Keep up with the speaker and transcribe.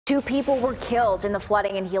2 people were killed in the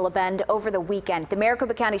flooding in Gila Bend over the weekend. The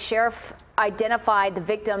Maricopa County Sheriff identified the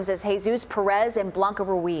victims as Jesus Perez and Blanca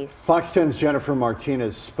Ruiz. Fox 10's Jennifer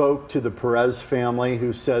Martinez spoke to the Perez family,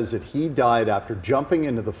 who says that he died after jumping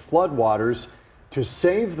into the floodwaters to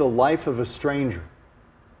save the life of a stranger.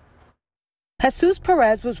 Jesus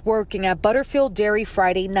Perez was working at Butterfield Dairy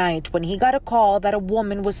Friday night when he got a call that a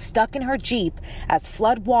woman was stuck in her Jeep as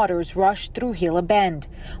flood waters rushed through Gila Bend.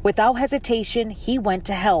 Without hesitation, he went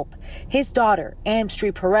to help. His daughter,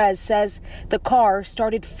 Amstri Perez, says the car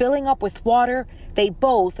started filling up with water. They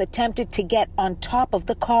both attempted to get on top of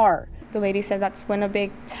the car. The lady said that's when a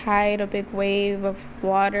big tide, a big wave of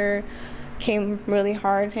water came really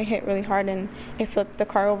hard. It hit really hard and it flipped the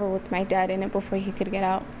car over with my dad in it before he could get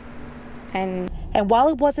out. And while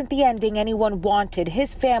it wasn't the ending anyone wanted,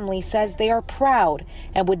 his family says they are proud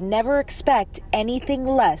and would never expect anything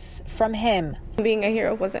less from him. Being a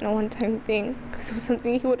hero wasn't a one-time thing, because it was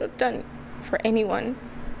something he would have done for anyone,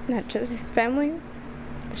 not just his family,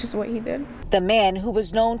 which is what he did. The man, who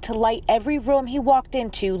was known to light every room he walked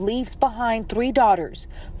into, leaves behind 3 daughters,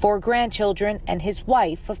 4 grandchildren, and his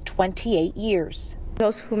wife of 28 years.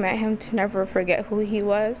 Those who met him to never forget who he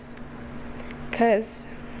was, because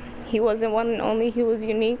he wasn't one and only. He was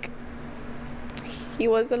unique. He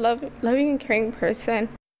was a loving and caring person.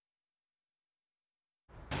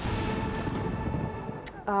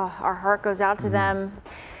 Our heart goes out to them.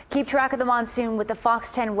 Keep track of the monsoon with the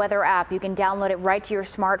Fox 10 weather app. You can download it right to your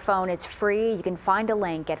smartphone. It's free. You can find a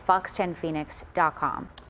link at fox10phoenix.com.